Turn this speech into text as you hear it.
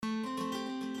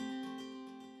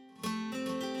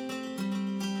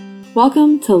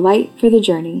Welcome to Light for the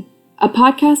Journey, a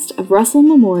podcast of Russell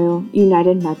Memorial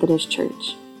United Methodist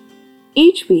Church.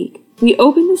 Each week, we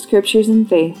open the scriptures in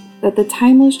faith that the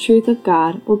timeless truth of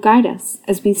God will guide us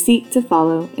as we seek to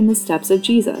follow in the steps of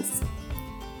Jesus.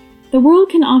 The world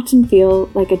can often feel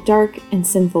like a dark and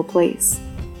sinful place.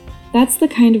 That's the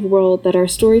kind of world that our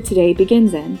story today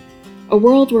begins in, a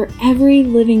world where every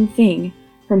living thing,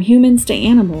 from humans to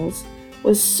animals,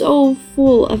 was so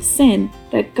full of sin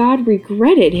that God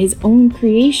regretted his own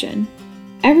creation.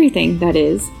 Everything, that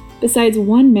is, besides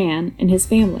one man and his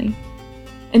family.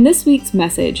 In this week's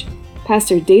message,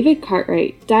 Pastor David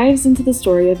Cartwright dives into the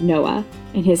story of Noah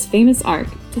and his famous ark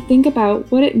to think about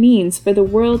what it means for the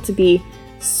world to be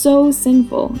so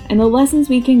sinful and the lessons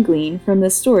we can glean from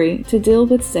this story to deal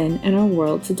with sin in our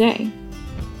world today.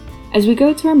 As we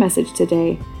go to our message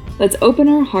today, let's open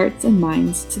our hearts and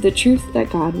minds to the truth that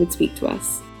God would speak to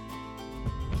us.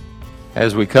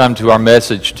 As we come to our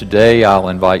message today, I'll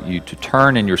invite you to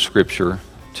turn in your scripture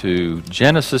to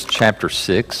Genesis chapter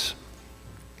 6.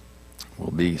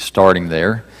 We'll be starting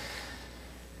there.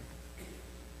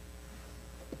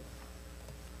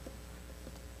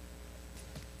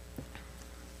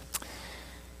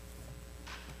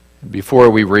 Before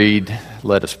we read,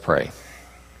 let us pray.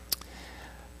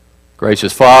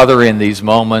 Gracious Father, in these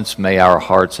moments, may our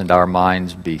hearts and our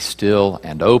minds be still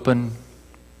and open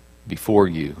before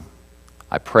you.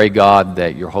 I pray, God,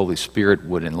 that your Holy Spirit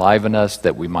would enliven us,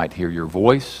 that we might hear your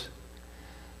voice.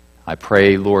 I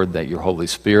pray, Lord, that your Holy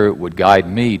Spirit would guide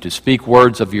me to speak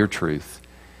words of your truth,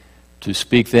 to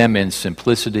speak them in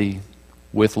simplicity,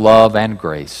 with love and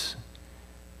grace,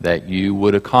 that you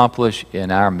would accomplish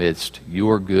in our midst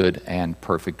your good and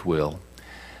perfect will.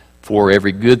 For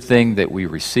every good thing that we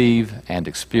receive and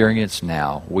experience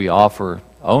now, we offer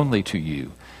only to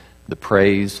you the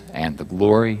praise and the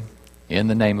glory in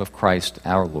the name of Christ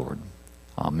our Lord.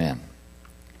 Amen.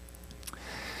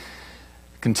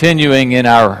 Continuing in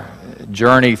our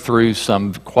journey through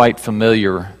some quite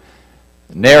familiar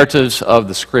narratives of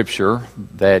the Scripture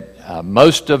that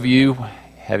most of you,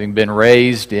 having been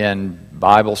raised in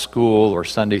Bible school or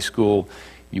Sunday school,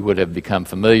 you would have become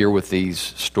familiar with these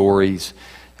stories.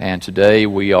 And today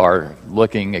we are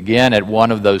looking again at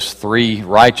one of those three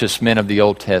righteous men of the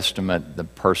Old Testament, the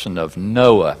person of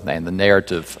Noah and the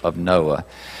narrative of Noah.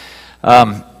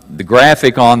 The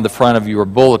graphic on the front of your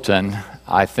bulletin,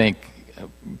 I think,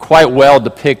 quite well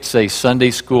depicts a Sunday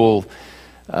school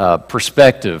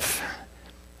perspective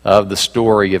of the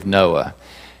story of Noah.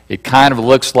 It kind of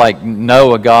looks like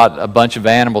Noah got a bunch of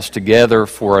animals together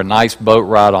for a nice boat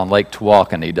ride on Lake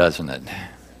Tawakoni, doesn't it?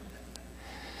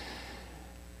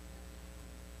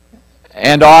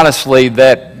 And honestly,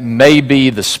 that may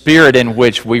be the spirit in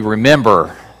which we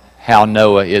remember how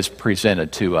Noah is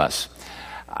presented to us.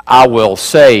 I will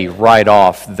say right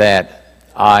off that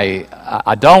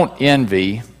I don't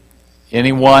envy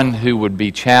anyone who would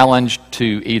be challenged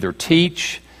to either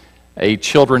teach a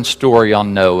children's story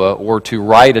on Noah or to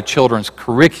write a children's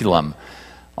curriculum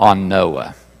on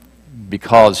Noah,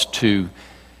 because to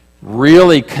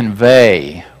really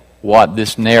convey what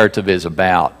this narrative is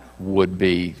about would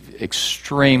be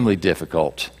extremely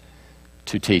difficult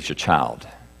to teach a child.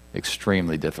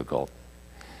 Extremely difficult.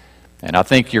 And I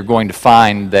think you're going to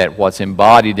find that what's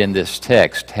embodied in this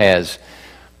text has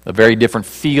a very different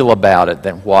feel about it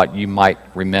than what you might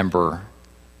remember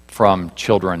from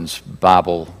children's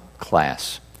Bible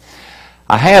class.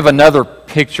 I have another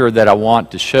picture that I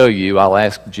want to show you. I'll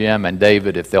ask Jim and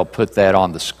David if they'll put that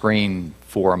on the screen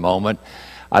for a moment.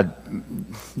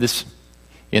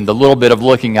 In the little bit of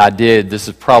looking I did, this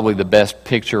is probably the best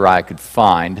picture I could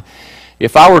find.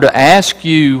 If I were to ask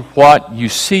you what you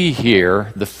see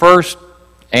here, the first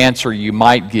answer you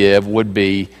might give would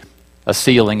be a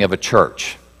ceiling of a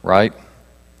church, right?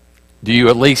 Do you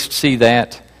at least see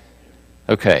that?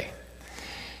 Okay.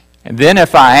 And then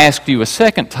if I asked you a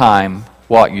second time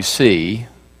what you see,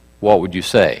 what would you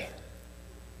say?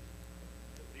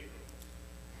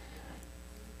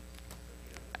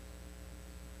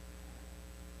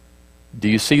 Do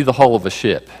you see the hull of a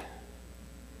ship?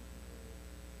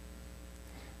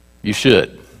 You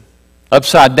should.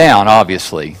 Upside down,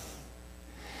 obviously.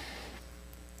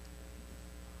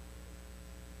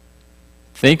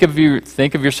 Think of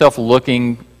yourself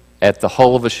looking at the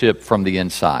hull of a ship from the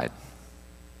inside,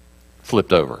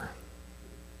 flipped over.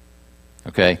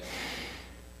 Okay?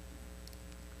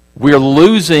 We're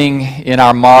losing in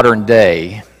our modern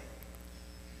day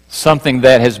something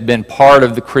that has been part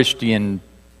of the Christian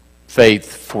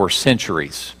faith for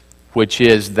centuries, which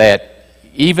is that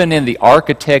even in the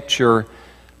architecture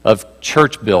of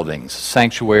church buildings,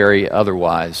 sanctuary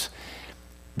otherwise,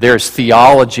 there's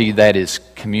theology that is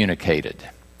communicated.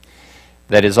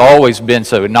 That has always been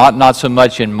so, not so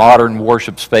much in modern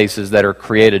worship spaces that are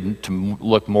created to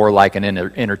look more like an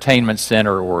entertainment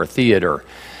center or a theater,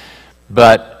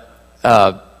 but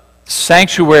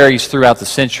sanctuaries throughout the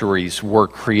centuries were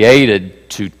created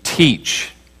to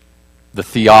teach the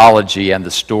theology and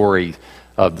the story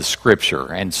of the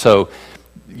Scripture. And so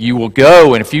you will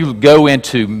go, and if you go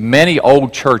into many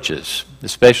old churches,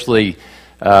 especially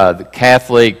the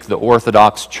Catholic, the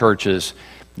Orthodox churches,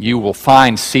 you will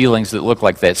find ceilings that look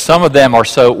like that. Some of them are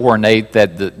so ornate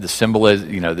that the symbol is,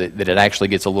 that it actually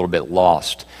gets a little bit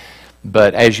lost.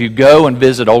 But as you go and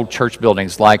visit old church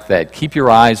buildings like that, keep your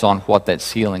eyes on what that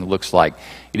ceiling looks like.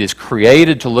 It is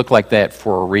created to look like that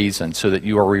for a reason, so that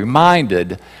you are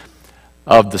reminded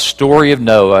of the story of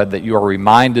Noah, that you are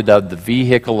reminded of the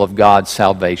vehicle of God's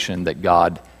salvation that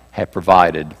God had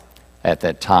provided at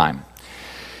that time.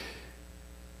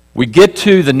 We get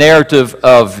to the narrative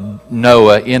of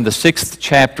Noah in the 6th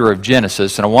chapter of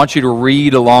Genesis, and I want you to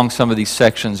read along some of these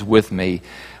sections with me.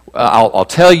 I'll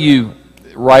tell you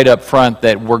right up front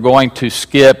that we're going to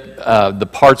skip the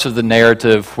parts of the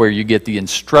narrative where you get the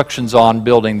instructions on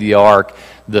building the ark,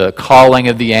 the calling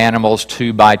of the animals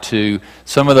 2 by 2.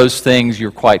 Some of those things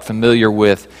you're quite familiar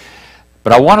with.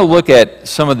 But I want to look at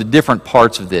some of the different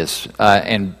parts of this.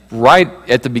 And right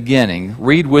at the beginning,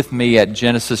 read with me at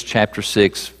Genesis chapter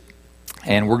 6,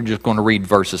 and we're just going to read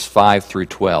verses 5 through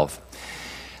 12.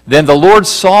 Then the Lord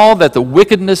saw that the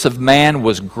wickedness of man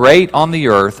was great on the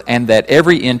earth, and that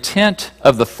every intent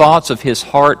of the thoughts of his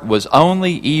heart was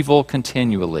only evil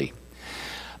continually.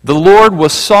 The Lord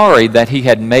was sorry that he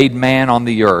had made man on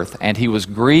the earth, and he was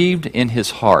grieved in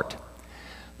his heart.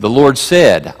 The Lord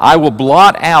said, I will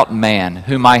blot out man,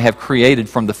 whom I have created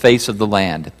from the face of the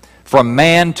land, from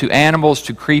man to animals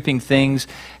to creeping things,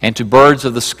 and to birds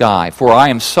of the sky, for I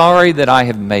am sorry that I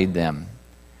have made them.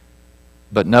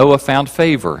 But Noah found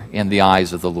favor in the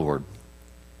eyes of the Lord.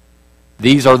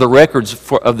 These are the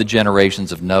records of the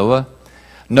generations of Noah.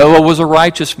 Noah was a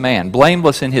righteous man,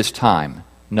 blameless in his time.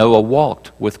 Noah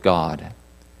walked with God.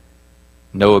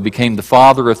 Noah became the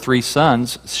father of 3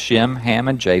 sons, Shem, Ham,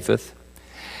 and Japheth.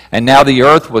 And now the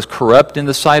earth was corrupt in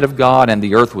the sight of God, and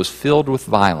the earth was filled with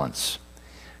violence.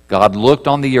 God looked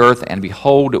on the earth, and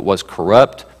behold, it was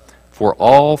corrupt, for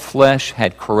all flesh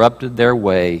had corrupted their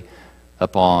way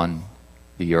upon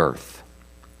the earth.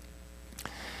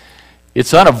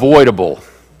 It's unavoidable.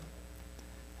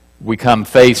 We come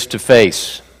face to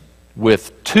face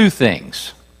with 2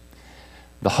 things: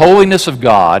 the holiness of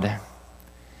God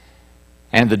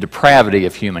and the depravity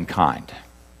of humankind.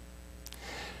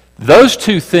 Those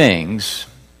 2 things,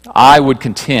 I would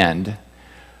contend,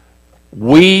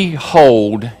 we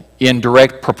hold in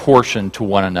direct proportion to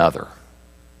one another.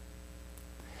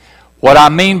 What I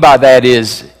mean by that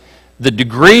is the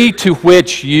degree to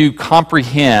which you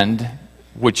comprehend,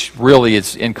 which really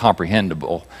is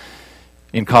incomprehensible,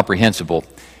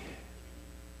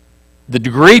 the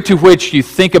degree to which you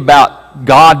think about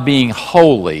God being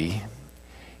holy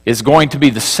is going to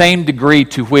be the same degree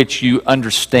to which you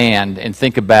understand and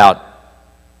think about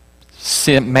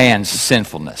man's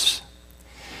sinfulness.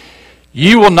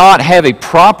 You will not have a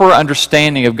proper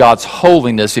understanding of God's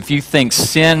holiness if you think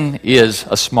sin is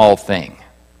a small thing.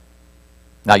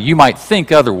 Now, you might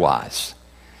think otherwise.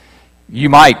 You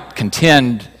might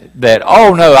contend that,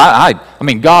 oh no, I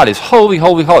mean, God is holy,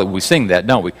 holy, holy. We sing that,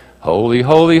 don't we? Holy,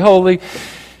 holy, holy.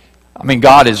 I mean,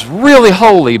 God is really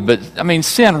holy, but, I mean,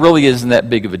 sin really isn't that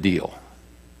big of a deal.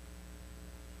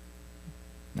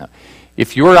 No.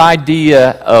 If your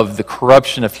idea of the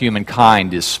corruption of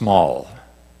humankind is small,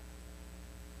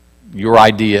 your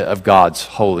idea of God's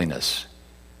holiness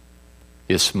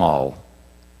is small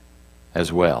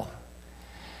as well.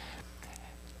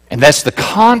 And that's the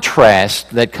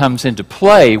contrast that comes into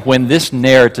play when this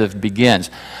narrative begins.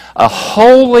 A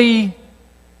holy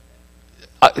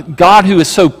God who is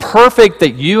so perfect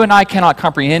that you and I cannot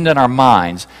comprehend in our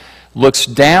minds looks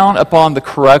down upon the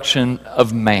corruption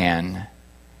of man,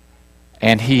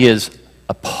 and he is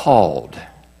appalled.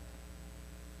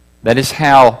 That is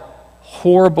how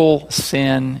horrible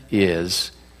sin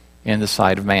is in the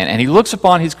sight of man. And he looks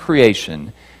upon his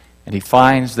creation, and he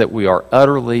finds that we are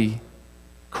utterly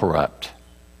corrupt,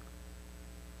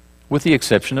 with the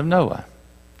exception of Noah,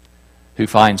 who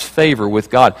finds favor with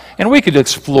God. And we could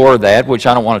explore that, which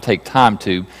I don't want to take time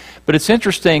to, but it's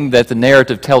interesting that the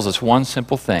narrative tells us one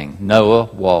simple thing: Noah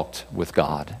walked with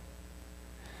God.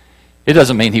 It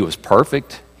doesn't mean he was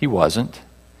perfect. He wasn't.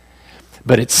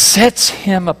 But it sets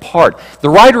him apart. The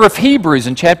writer of Hebrews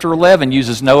in chapter 11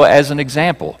 uses Noah as an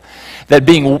example. that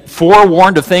being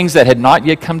forewarned of things that had not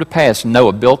yet come to pass,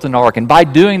 Noah built an ark, and by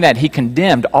doing that he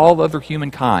condemned all other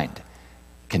humankind.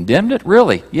 Condemned it?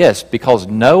 Really? Yes, because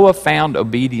Noah found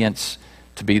obedience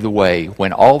to be the way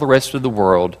when all the rest of the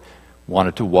world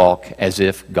wanted to walk as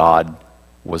if God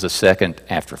was a second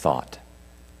afterthought.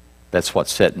 That's what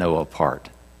set Noah apart,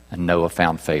 and Noah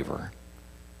found favor.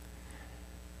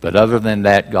 But other than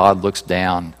that, God looks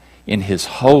down in his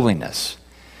holiness.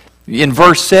 In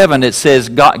verse 7 it says,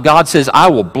 God says, I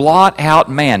will blot out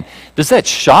man. Does that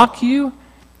shock you?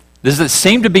 Does it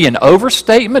seem to be an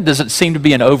overstatement? Does it seem to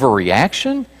be an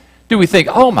overreaction? Do we think,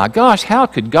 oh my gosh, how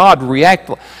could God react?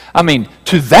 I mean,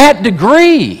 to that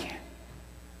degree.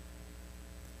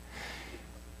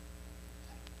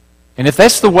 And if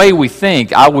that's the way we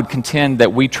think, I would contend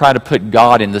that we try to put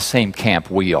God in the same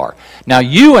camp we are. Now,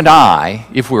 you and I,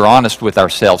 if we're honest with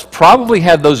ourselves, probably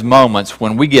have those moments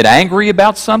when we get angry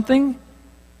about something.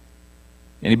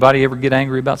 Anybody ever get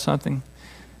angry about something?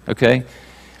 Okay.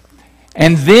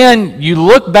 And then you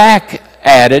look back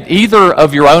at it, either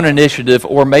of your own initiative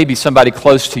or maybe somebody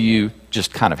close to you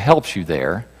just kind of helps you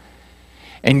there.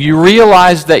 And you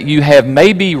realize that you have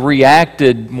maybe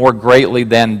reacted more greatly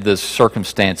than the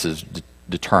circumstances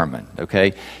determined,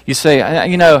 okay? You say,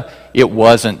 it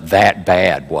wasn't that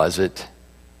bad, was it?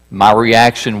 My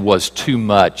reaction was too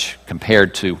much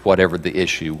compared to whatever the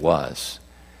issue was.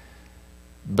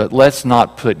 But let's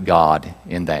not put God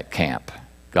in that camp.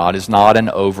 God is not an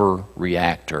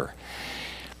overreactor.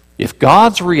 If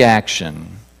God's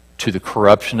reaction to the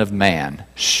corruption of man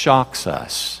shocks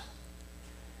us,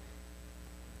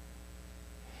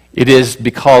 it is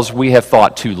because we have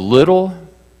thought too little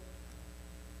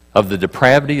of the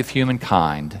depravity of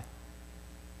humankind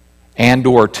and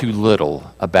or too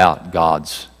little about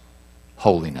God's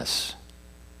holiness.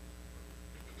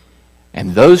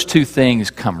 And those two things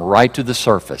come right to the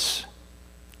surface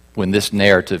when this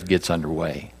narrative gets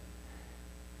underway.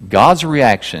 God's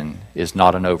reaction is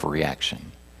not an overreaction.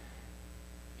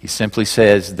 He simply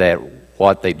says that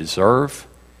what they deserve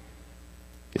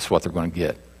is what they're going to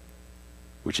get,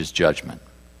 which is judgment.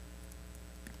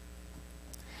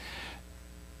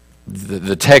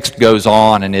 The text goes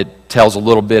on and it tells a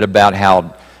little bit about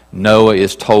how Noah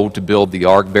is told to build the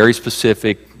ark, very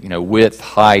specific, width,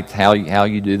 height, how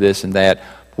you do this and that,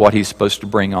 what he's supposed to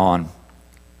bring on.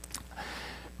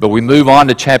 But we move on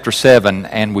to chapter 7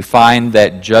 and we find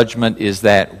that judgment is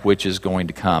that which is going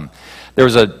to come. There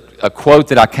was a quote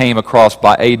that I came across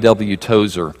by A.W.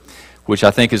 Tozer, which I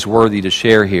think is worthy to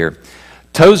share here.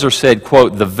 Tozer said,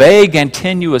 quote, "The vague and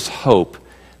tenuous hope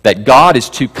that God is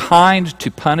too kind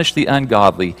to punish the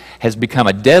ungodly has become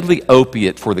a deadly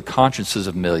opiate for the consciences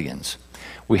of millions.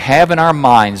 We have in our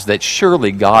minds that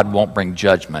surely God won't bring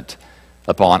judgment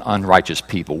upon unrighteous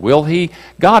people. Will he?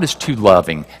 God is too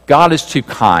loving. God is too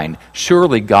kind.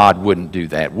 Surely God wouldn't do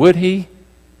that, would he?"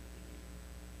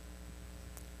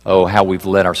 Oh, how we've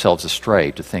led ourselves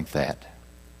astray to think that.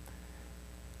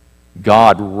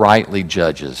 God rightly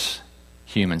judges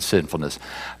human sinfulness.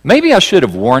 Maybe I should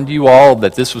have warned you all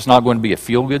that this was not going to be a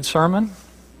feel-good sermon.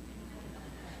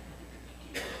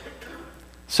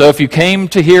 So if you came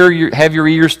to have your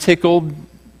ears tickled,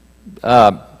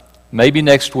 maybe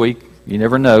next week. You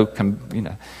never know,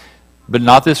 but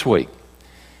not this week.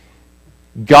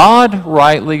 God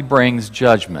rightly brings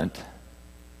judgment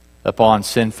upon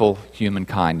sinful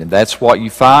humankind, and that's what you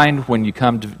find when you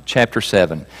come to chapter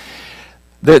 7.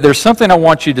 There's something I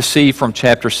want you to see from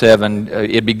chapter 7.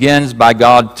 It begins by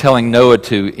God telling Noah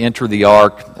to enter the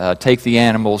ark, take the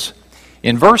animals.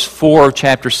 In verse 4 of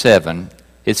chapter 7,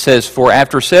 it says, "For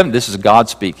after 7," this is God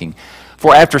speaking,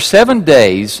 "For after 7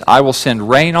 days I will send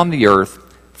rain on the earth,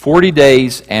 40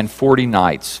 days and 40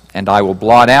 nights, and I will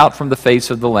blot out from the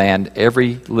face of the land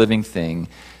every living thing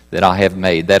that I have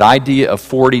made." That idea of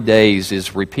 40 days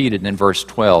is repeated in verse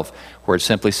 12, where it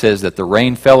simply says that the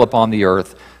rain fell upon the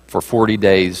earth for 40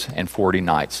 days and 40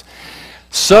 nights.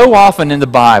 So often in the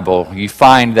Bible, you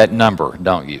find that number,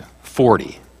 don't you?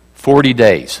 40. 40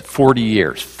 days, 40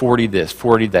 years, 40 this,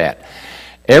 40 that.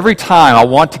 Every time I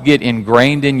want to get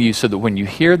ingrained in you so that when you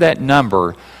hear that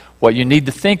number, what you need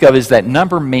to think of is that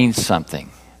number means something.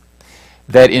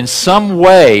 That in some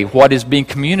way, what is being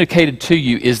communicated to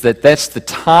you is that that's the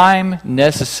time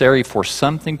necessary for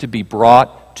something to be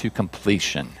brought to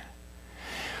completion.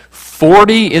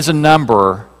 40 is a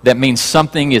number that means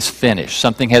something is finished,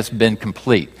 something has been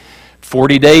complete.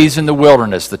 40 days in the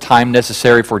wilderness, the time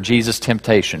necessary for Jesus'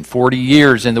 temptation. 40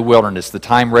 years in the wilderness, the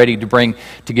time ready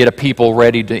to get a people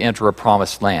ready to enter a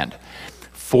promised land.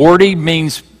 40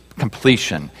 means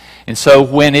completion. And so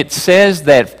when it says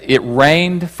that it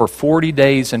rained for 40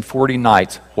 days and 40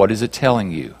 nights, what is it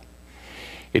telling you?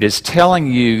 It is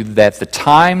telling you that the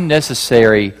time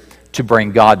necessary to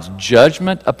bring God's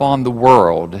judgment upon the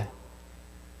world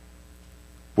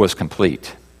was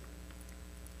complete.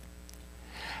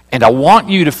 And I want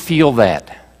you to feel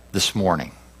that this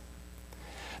morning.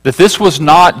 That this was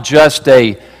not just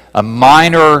a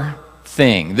minor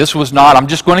thing. This was not, I'm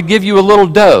just going to give you a little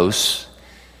dose.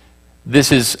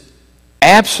 This is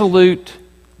absolute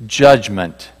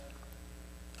judgment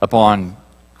upon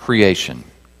creation.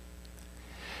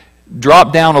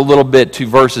 Drop down a little bit to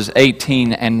verses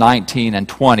 18 and 19 and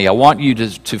 20. I want you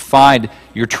to find,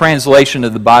 your translation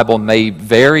of the Bible may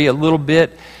vary a little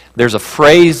bit. There's a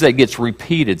phrase that gets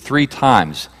repeated 3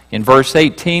 times. In verse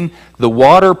 18, the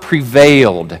water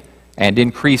prevailed and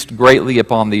increased greatly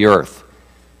upon the earth.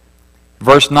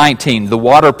 Verse 19, the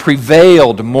water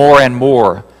prevailed more and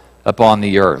more upon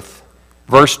the earth.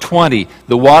 Verse 20,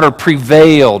 the water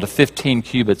prevailed 15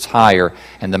 cubits higher,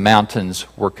 and the mountains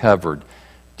were covered.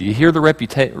 Do you hear the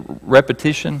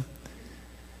repetition?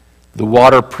 The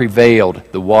water prevailed,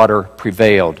 the water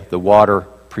prevailed, the water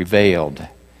prevailed.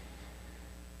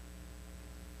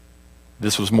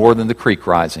 This was more than the creek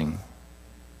rising.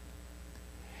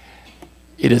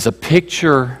 It is a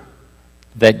picture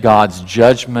that God's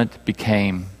judgment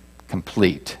became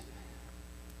complete.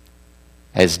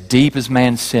 As deep as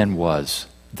man's sin was,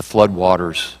 the flood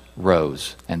waters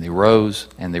rose, and they rose,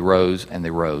 and they rose, and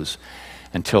they rose,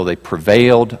 until they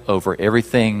prevailed over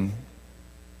everything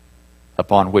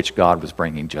upon which God was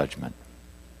bringing judgment.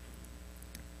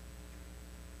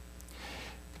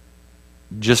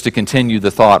 Just to continue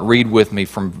the thought, read with me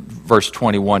from verse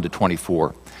 21 to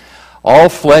 24. All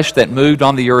flesh that moved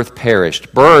on the earth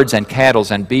perished, birds and cattle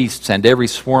and beasts and every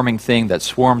swarming thing that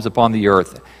swarms upon the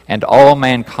earth, and all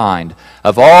mankind,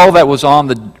 of all that was on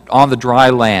the dry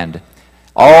land,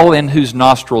 all in whose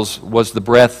nostrils was the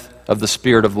breath of the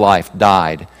Spirit of life,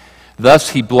 died. Thus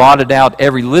he blotted out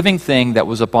every living thing that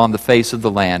was upon the face of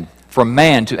the land, from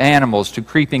man to animals to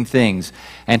creeping things,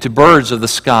 and to birds of the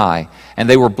sky. And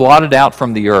they were blotted out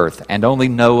from the earth, and only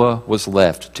Noah was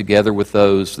left, together with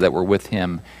those that were with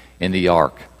him in the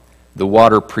ark. The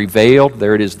water prevailed,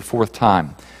 there it is the 4th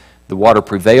time. The water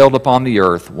prevailed upon the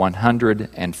earth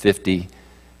 150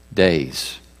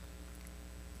 days.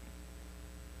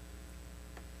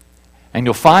 And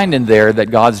you'll find in there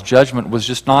that God's judgment was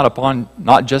just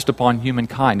not just upon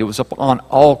humankind, it was upon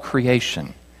all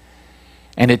creation.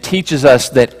 And it teaches us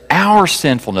that our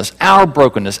sinfulness, our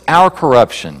brokenness, our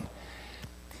corruption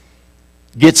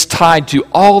gets tied to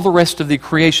all the rest of the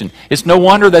creation. It's no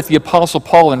wonder that the Apostle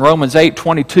Paul in Romans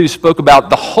 8:22 spoke about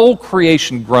the whole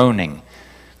creation groaning,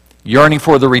 yearning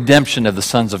for the redemption of the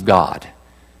sons of God.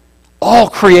 All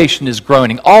creation is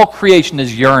groaning. All creation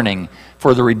is yearning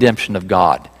for the redemption of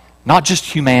God. Not just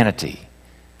humanity.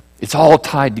 It's all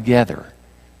tied together.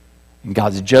 And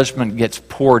God's judgment gets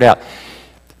poured out.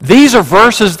 These are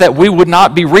verses that we would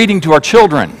not be reading to our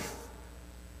children.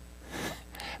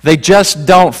 They just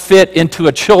don't fit into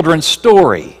a children's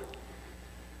story.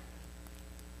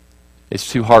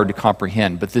 It's too hard to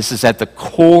comprehend, but this is at the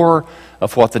core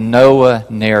of what the Noah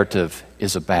narrative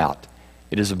is about.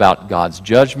 It is about God's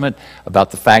judgment,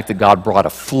 about the fact that God brought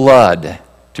a flood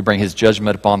to bring his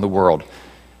judgment upon the world.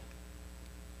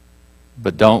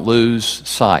 But don't lose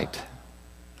sight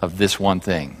of this one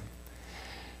thing,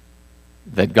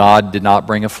 that God did not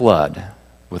bring a flood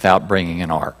without bringing an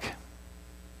ark.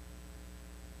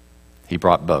 He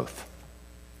brought both.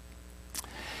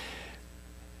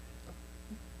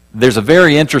 There's a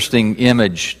very interesting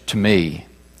image to me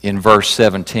in verse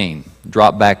 17.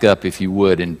 Drop back up, if you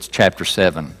would, in chapter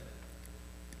 7.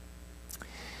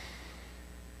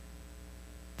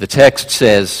 The text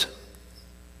says,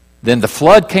 "Then the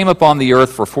flood came upon the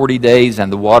earth for 40 days, and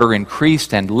the water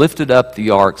increased and lifted up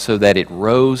the ark so that it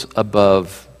rose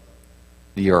above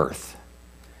the earth."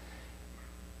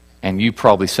 And you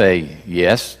probably say,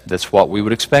 yes, that's what we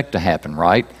would expect to happen,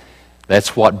 right?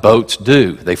 That's what boats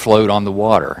do. They float on the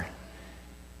water.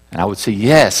 And I would say,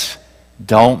 yes,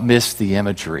 don't miss the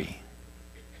imagery.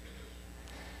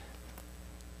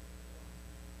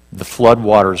 The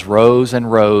floodwaters rose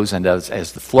and rose, and as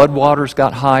the floodwaters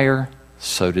got higher,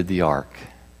 so did the ark.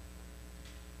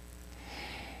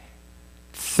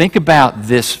 Think about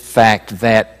this fact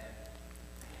that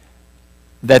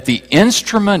the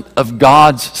instrument of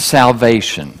God's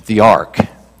salvation, the ark,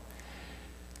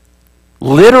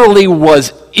 literally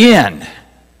was in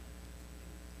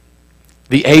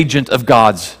the agent of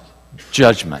God's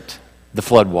judgment, the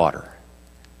floodwater.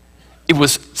 It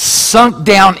was sunk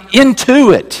down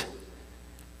into it.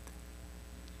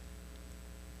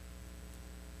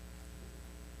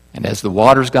 And as the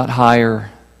waters got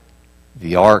higher,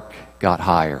 the ark got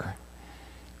higher.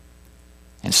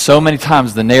 And so many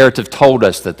times the narrative told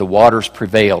us that the waters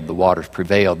prevailed, the waters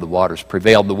prevailed, the waters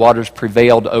prevailed. The waters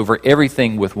prevailed over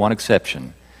everything with one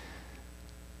exception: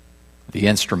 the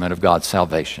instrument of God's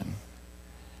salvation.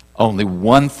 Only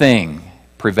one thing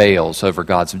prevails over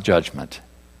God's judgment,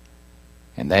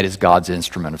 and that is God's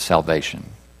instrument of salvation,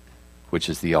 which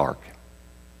is the ark.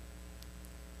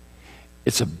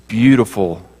 It's a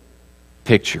beautiful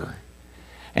picture.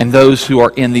 And those who are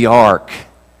in the ark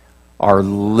are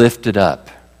lifted up.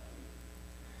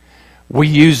 We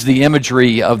use the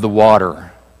imagery of the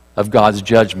water, of God's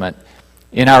judgment,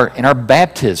 in our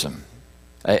baptism,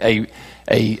 a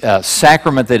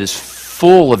sacrament that is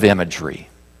full of imagery.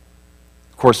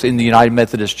 Of course, in the United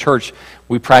Methodist Church,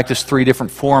 we practice 3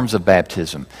 different forms of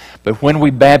baptism. But when we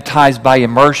baptize by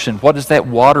immersion, what does that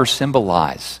water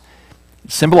symbolize?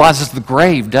 It symbolizes the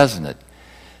grave, doesn't it?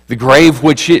 The grave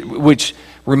which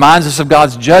reminds us of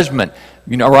God's judgment.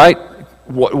 Right?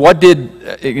 What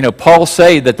did Paul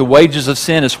say? That the wages of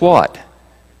sin is what?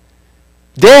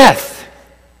 Death.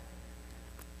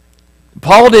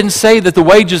 Paul didn't say that the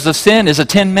wages of sin is a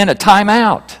 10-minute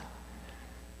timeout.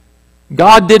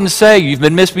 God didn't say, you've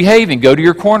been misbehaving, go to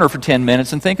your corner for 10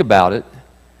 minutes and think about it.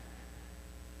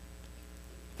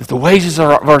 That the wages of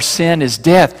our sin is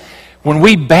death. When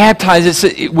we baptize,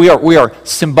 we are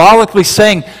symbolically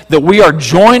saying that we are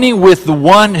joining with the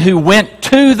one who went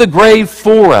to the grave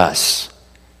for us.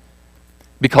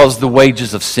 Because the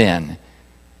wages of sin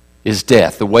is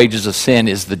death. The wages of sin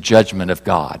is the judgment of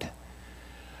God.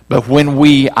 But when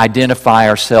we identify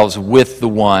ourselves with the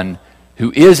one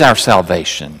who is our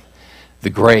salvation, the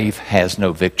grave has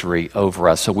no victory over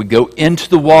us. So we go into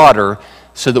the water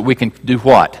so that we can do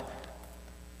what?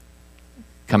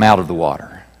 Come out of the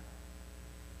water.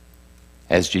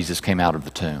 As Jesus came out of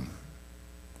the tomb.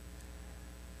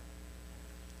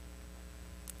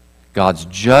 God's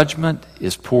judgment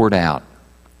is poured out.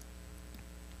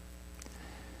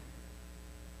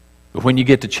 But when you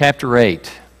get to chapter 8,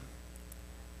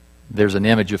 there's an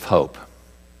image of hope.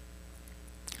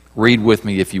 Read with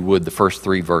me, if you would, the first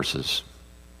 3 verses.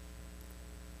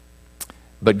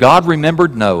 But God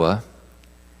remembered Noah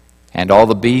and all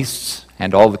the beasts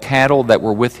and all the cattle that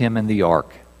were with him in the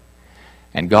ark.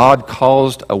 And God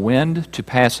caused a wind to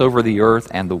pass over the earth,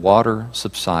 and the water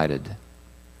subsided.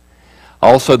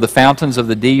 Also the fountains of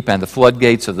the deep and the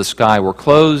floodgates of the sky were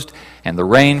closed, and the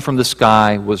rain from the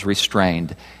sky was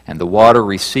restrained, and the water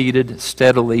receded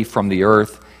steadily from the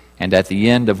earth, and at the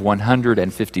end of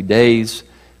 150 days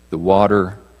the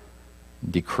water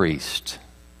decreased.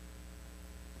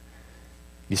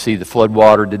 You see, the flood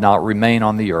water did not remain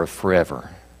on the earth forever.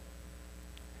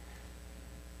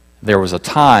 There was a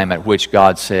time at which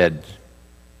God said,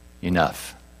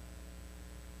 enough.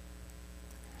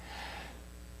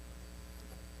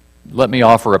 Let me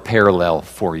offer a parallel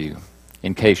for you,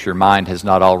 in case your mind has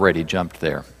not already jumped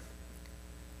there.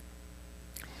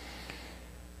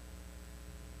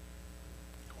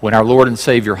 When our Lord and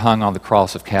Savior hung on the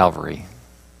cross of Calvary,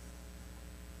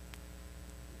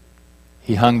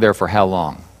 He hung there for how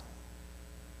long?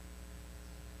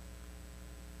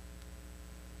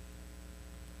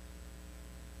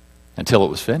 Until it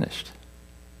was finished.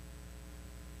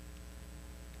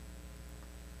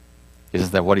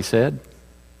 Isn't that what He said?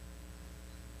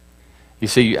 You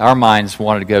see, our minds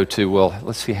wanted to go to, well,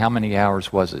 let's see, how many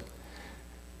hours was it?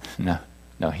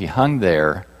 No, He hung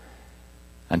there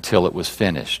until it was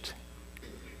finished.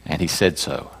 And He said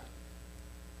so.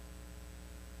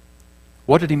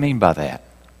 What did He mean by that?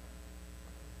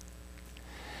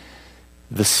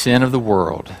 The sin of the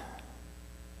world.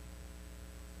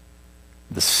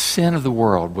 The sin of the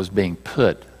world was being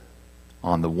put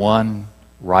on the one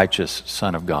righteous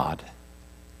Son of God.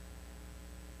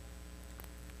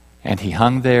 And He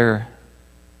hung there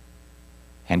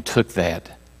and took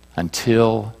that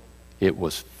until it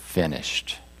was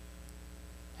finished.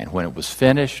 And when it was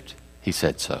finished, He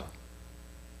said so.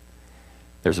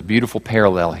 There's a beautiful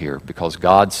parallel here, because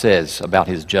God says about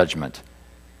His judgment,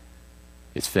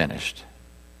 it's finished.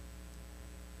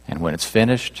 And when it's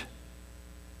finished,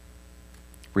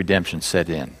 redemption set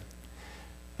in.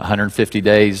 150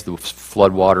 days, the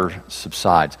flood water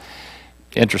subsides.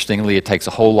 Interestingly, it takes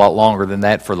a whole lot longer than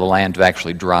that for the land to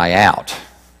actually dry out.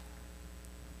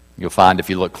 You'll find, if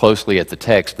you look closely at the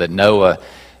text, that Noah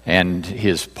and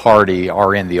his party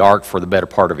are in the ark for the better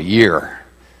part of a year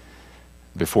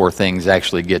before things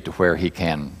actually get to where he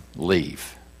can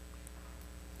leave.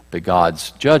 But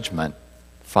God's judgment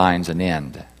finds an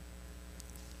end.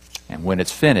 And when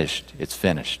it's finished, it's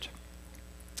finished.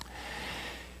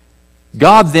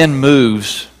 God then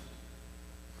moves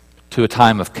to a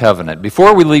time of covenant.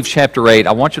 Before we leave chapter 8,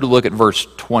 I want you to look at verse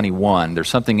 21. There's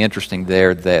something interesting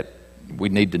there that we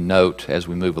need to note as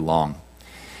we move along.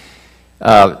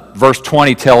 Verse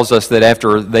 20 tells us that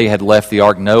after they had left the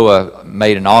ark, Noah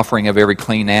made an offering of every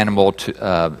clean animal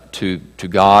to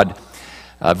God.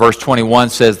 Verse 21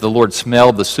 says, "The Lord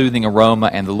smelled the soothing aroma,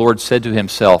 and the Lord said to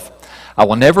himself, I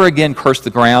will never again curse the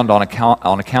ground on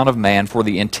account of man, for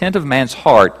the intent of man's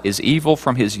heart is evil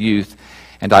from his youth,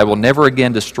 and I will never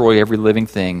again destroy every living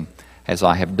thing as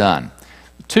I have done."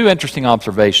 Two interesting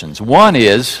observations. One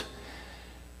is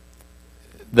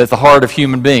that the heart of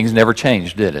human beings never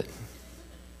changed, did it?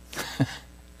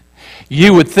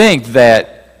 You would think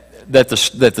that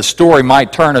the story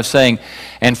might turn of saying,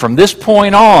 and from this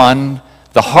point on,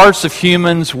 the hearts of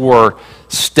humans were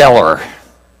stellar,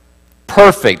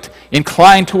 perfect,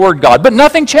 inclined toward God. But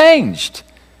nothing changed.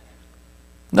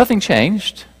 Nothing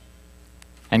changed.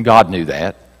 And God knew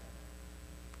that.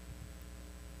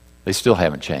 They still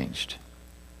haven't changed.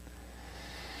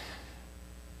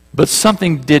 But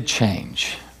something did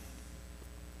change.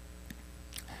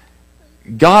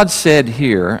 God said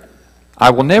here, "I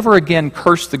will never again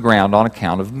curse the ground on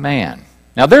account of man."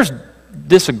 Now there's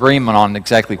disagreement on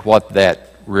exactly what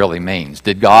that really means.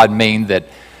 Did God mean that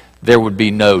there would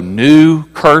be no new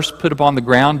curse put upon the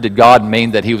ground? Did God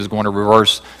mean that he was going to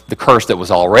reverse the curse that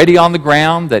was already on the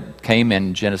ground that came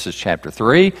in Genesis chapter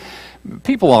 3?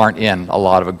 People aren't in a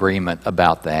lot of agreement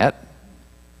about that.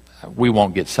 We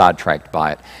won't get sidetracked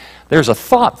by it. There's a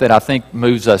thought that I think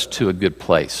moves us to a good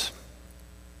place,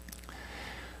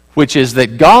 which is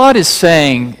that God is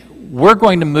saying we're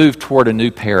going to move toward a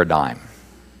new paradigm.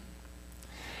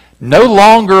 No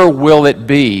longer will it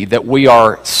be that we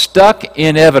are stuck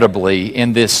inevitably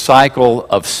in this cycle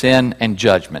of sin and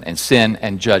judgment, and sin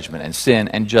and judgment, and sin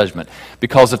and judgment.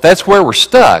 Because if that's where we're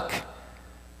stuck,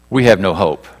 we have no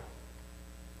hope.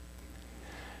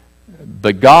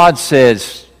 But God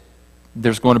says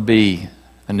there's going to be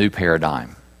a new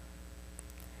paradigm.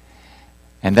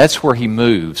 And that's where he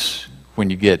moves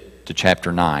when you get to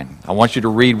chapter 9. I want you to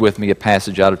read with me a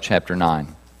passage out of chapter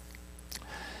 9.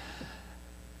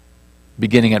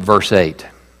 Beginning at verse 8.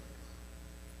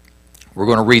 We're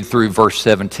going to read through verse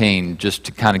 17 just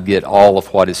to kind of get all of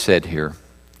what is said here.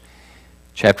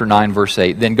 Chapter 9, verse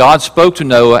 8. "Then God spoke to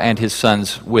Noah and his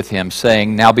sons with him,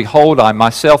 saying, Now behold, I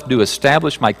myself do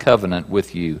establish my covenant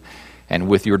with you and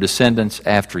with your descendants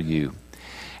after you,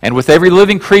 and with every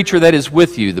living creature that is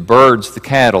with you, the birds, the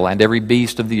cattle, and every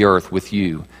beast of the earth with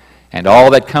you, and all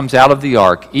that comes out of the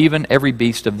ark, even every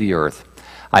beast of the earth.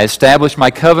 I establish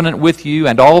my covenant with you,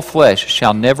 and all flesh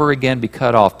shall never again be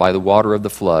cut off by the water of the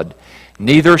flood,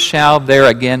 neither shall there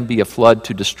again be a flood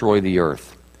to destroy the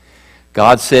earth.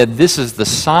 God said, This is the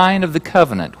sign of the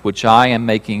covenant which I am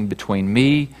making between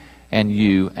me and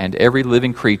you and every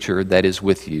living creature that is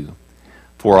with you,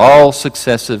 for all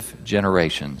successive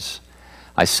generations.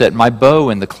 I set my bow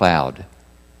in the cloud,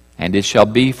 and it shall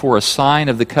be for a sign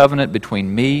of the covenant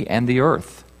between me and the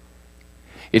earth.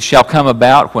 It shall come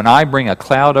about when I bring a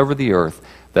cloud over the earth,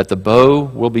 that the bow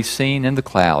will be seen in the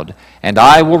cloud, and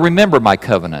I will remember my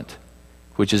covenant,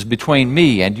 which is between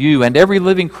me and you and every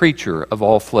living creature of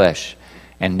all flesh.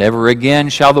 And never again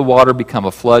shall the water become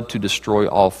a flood to destroy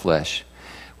all flesh.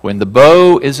 When the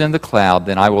bow is in the cloud,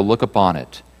 then I will look upon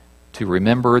it, to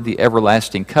remember the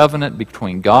everlasting covenant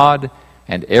between God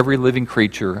and every living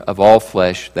creature of all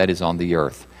flesh that is on the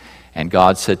earth. And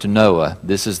God said to Noah,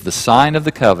 This is the sign of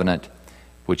the covenant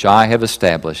which I have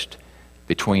established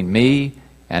between me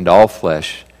and all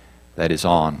flesh that is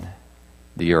on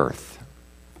the earth."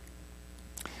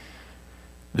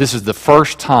 This is the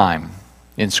first time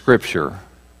in Scripture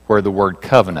where the word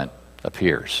covenant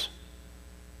appears.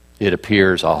 It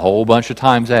appears a whole bunch of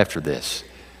times after this,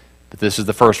 but this is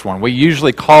the first one. We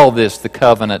usually call this the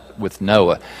covenant with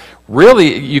Noah.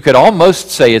 Really, you could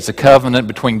almost say it's a covenant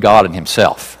between God and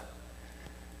himself,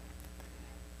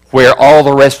 where all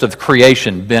the rest of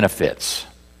creation benefits.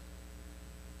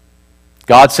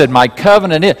 God said, my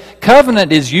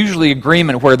covenant is usually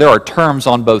agreement where there are terms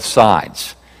on both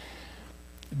sides.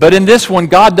 But in this one,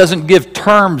 God doesn't give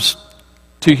terms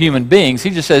to human beings. He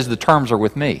just says the terms are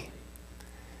with me.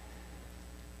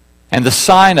 And the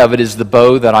sign of it is the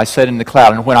bow that I set in the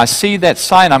cloud. And when I see that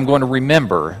sign, I'm going to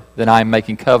remember that I am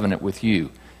making covenant with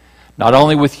you. Not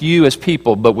only with you as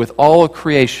people, but with all of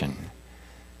creation.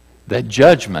 That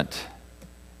judgment,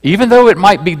 even though it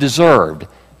might be deserved,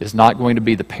 is not going to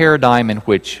be the paradigm in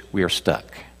which we are stuck.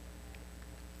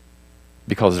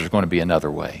 Because there's going to be another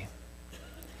way.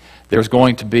 There's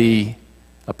going to be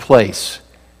a place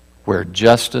where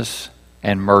justice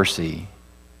and mercy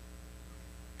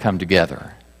come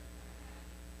together.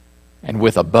 And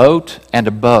with a boat and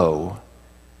a bow,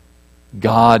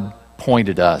 God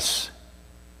pointed us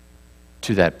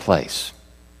to that place.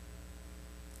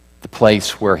 The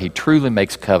place where He truly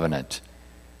makes covenant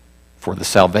for the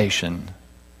salvation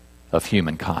of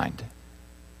humankind,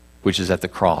 which is at the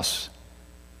cross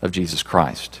of Jesus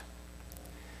Christ.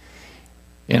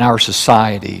 In our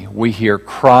society, we hear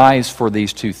cries for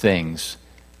these two things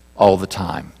all the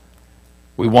time.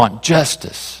 We want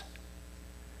justice.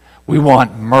 We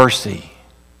want mercy.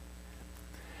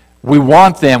 We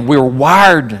want them. We're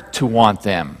wired to want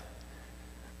them.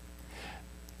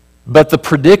 But the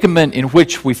predicament in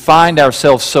which we find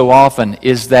ourselves so often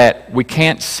is that we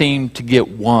can't seem to get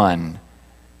one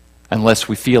unless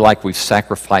we feel like we've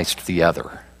sacrificed the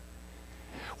other.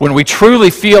 When we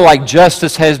truly feel like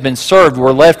justice has been served,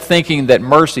 we're left thinking that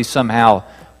mercy somehow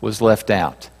was left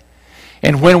out.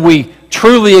 And when we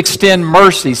truly extend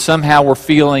mercy, somehow we're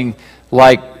feeling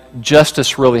like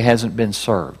justice really hasn't been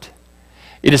served.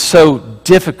 It is so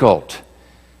difficult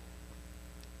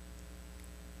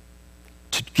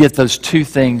to get those two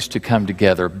things to come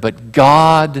together. But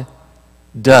God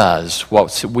does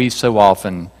what we so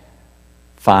often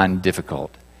find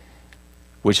difficult,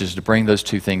 which is to bring those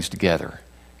two things together.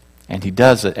 And He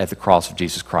does it at the cross of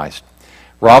Jesus Christ.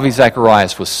 Ravi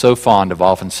Zacharias was so fond of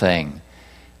often saying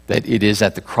that it is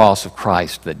at the cross of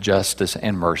Christ that justice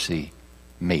and mercy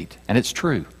meet. And it's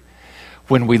true.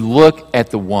 When we look at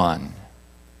the one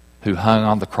who hung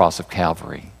on the cross of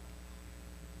Calvary,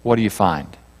 what do you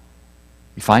find?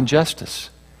 You find justice.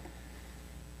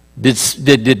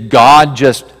 Did God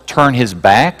just turn His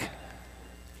back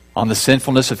on the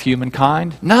sinfulness of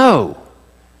humankind? No.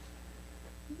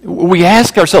 We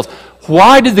ask ourselves,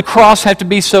 why did the cross have to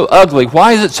be so ugly?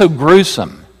 Why is it so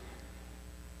gruesome?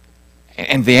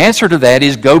 And the answer to that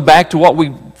is go back to what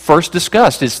we first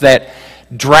discussed. It's that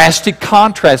drastic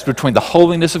contrast between the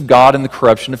holiness of God and the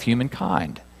corruption of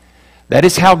humankind. That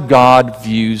is how God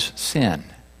views sin.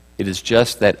 It is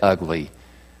just that ugly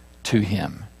to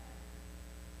Him.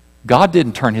 God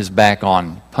didn't turn His back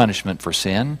on punishment for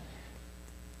sin.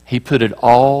 He put it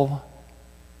all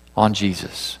on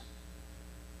Jesus.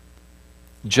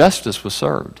 Justice was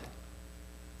served,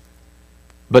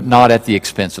 but not at the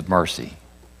expense of mercy.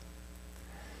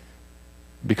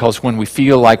 Because when we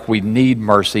feel like we need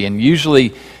mercy, and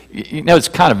usually, it's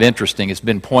kind of interesting, it's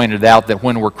been pointed out that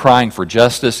when we're crying for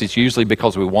justice, it's usually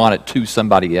because we want it to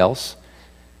somebody else.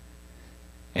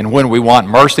 And when we want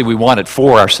mercy, we want it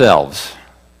for ourselves.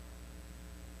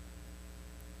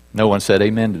 No one said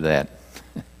amen to that.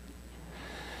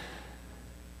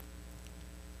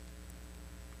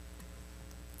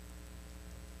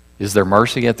 Is there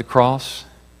mercy at the cross?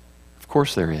 Of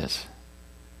course there is.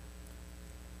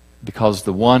 Because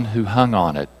the one who hung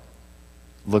on it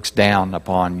looks down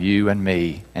upon you and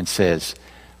me and says,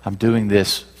 I'm doing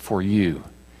this for you.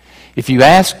 If you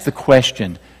ask the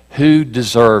question, who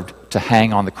deserved to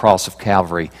hang on the cross of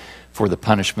Calvary for the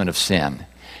punishment of sin,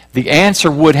 the answer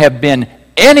would have been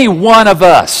any one of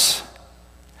us.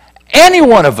 Any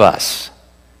one of us.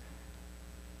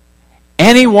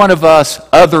 Any one of us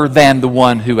other than the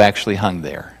one who actually hung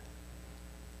there.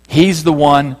 He's the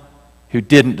one who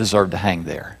didn't deserve to hang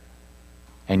there.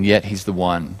 And yet He's the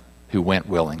one who went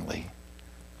willingly.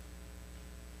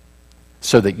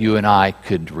 So that you and I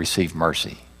could receive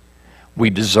mercy. We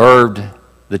deserved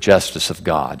the justice of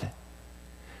God.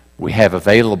 We have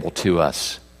available to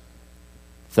us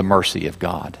the mercy of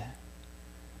God.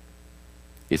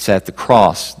 It's at the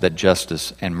cross that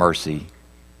justice and mercy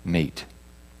meet.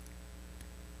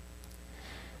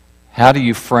 How do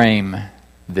you frame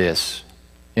this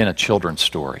in a children's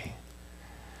story?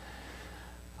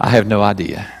 I have no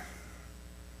idea.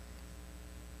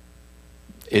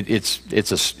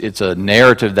 It's a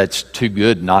narrative that's too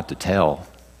good not to tell.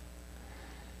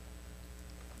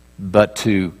 But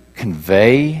to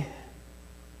convey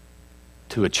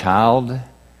to a child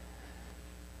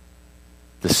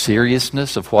the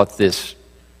seriousness of what this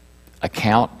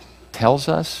account tells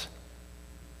us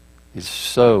is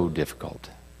so difficult.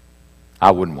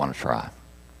 I wouldn't want to try.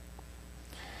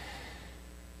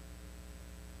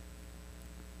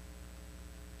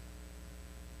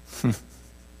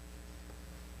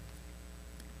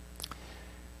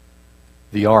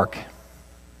 The ark.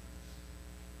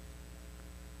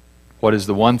 What is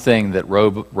the one thing that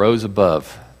rose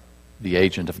above the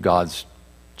agent of God's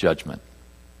judgment?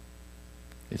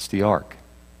 It's the ark.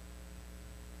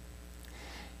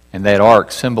 And that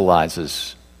ark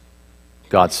symbolizes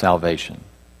God's salvation.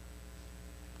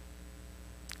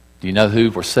 Do you know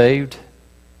who were saved?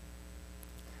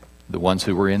 The ones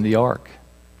who were in the ark.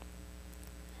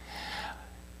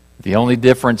 The only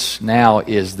difference now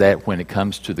is that when it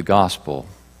comes to the gospel,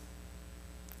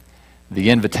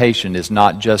 the invitation is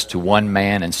not just to one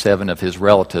man and 7 of his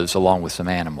relatives along with some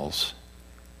animals.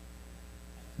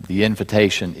 The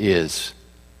invitation is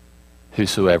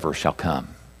whosoever shall come.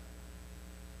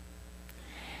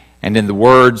 And in the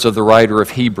words of the writer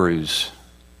of Hebrews,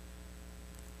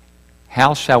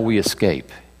 how shall we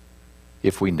escape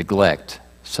if we neglect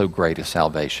so great a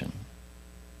salvation?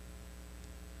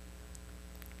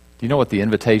 Do you know what the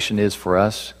invitation is for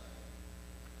us?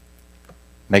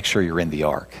 Make sure you're in the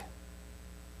ark.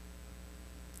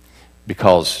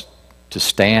 Because to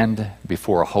stand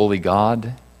before a holy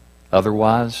God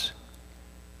otherwise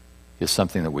is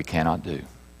something that we cannot do.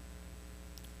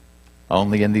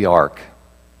 Only in the ark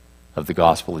of the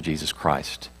gospel of Jesus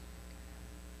Christ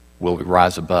will we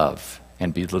rise above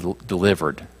and be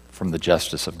delivered from the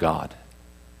justice of God.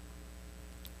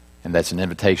 And that's an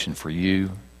invitation for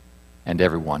you and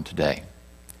everyone today.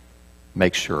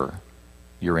 Make sure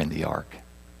you're in the ark.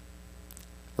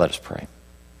 Let us pray.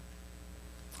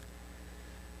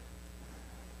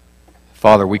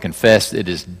 Father, we confess it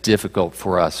is difficult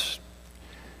for us,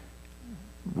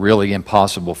 really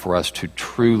impossible for us to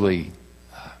truly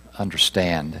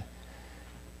understand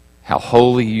how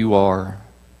holy you are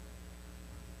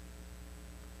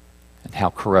and how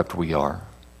corrupt we are.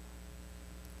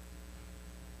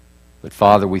 But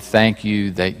Father, we thank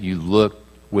you that you look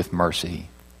with mercy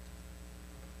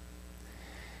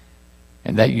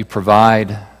and that you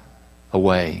provide a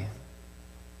way.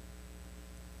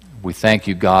 We thank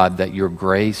you, God, that your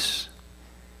grace,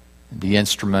 the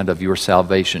instrument of your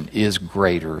salvation, is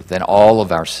greater than all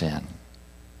of our sin.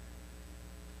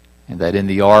 And that in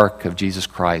the ark of Jesus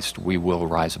Christ we will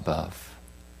rise above.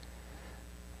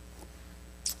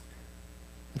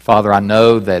 Father, I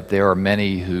know that there are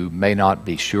many who may not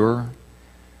be sure,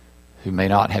 who may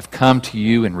not have come to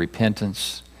you in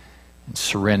repentance and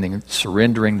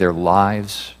surrendering their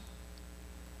lives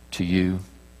to you.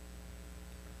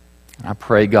 And I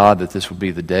pray, God, that this would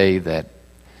be the day that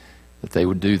they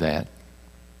would do that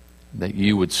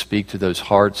you would speak to those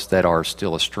hearts that are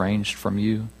still estranged from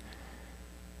you,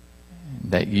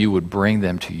 that you would bring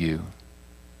them to you,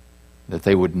 that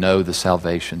they would know the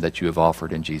salvation that you have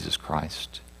offered in Jesus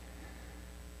Christ.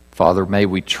 Father, may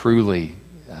we truly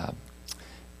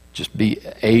just be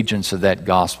agents of that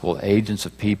gospel, agents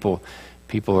of people.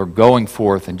 People are going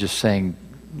forth and just saying,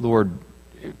 Lord,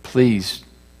 please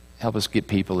help us get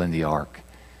people in the ark,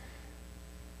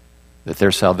 that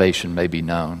their salvation may be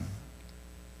known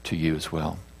to you as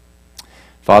well.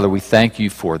 Father, we thank you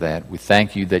for that. We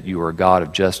thank you that you are a God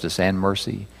of justice and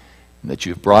mercy, and that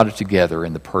you have brought it together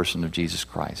in the person of Jesus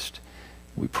Christ.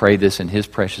 We pray this in his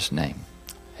precious name.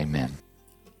 Amen.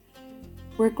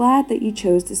 We're glad that you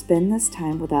chose to spend this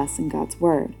time with us in God's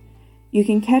Word. You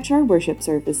can catch our worship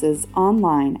services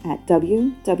online at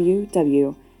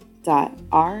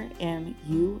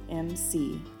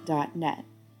www.rmumc.net.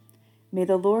 May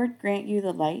the Lord grant you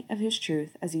the light of his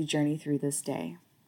truth as you journey through this day.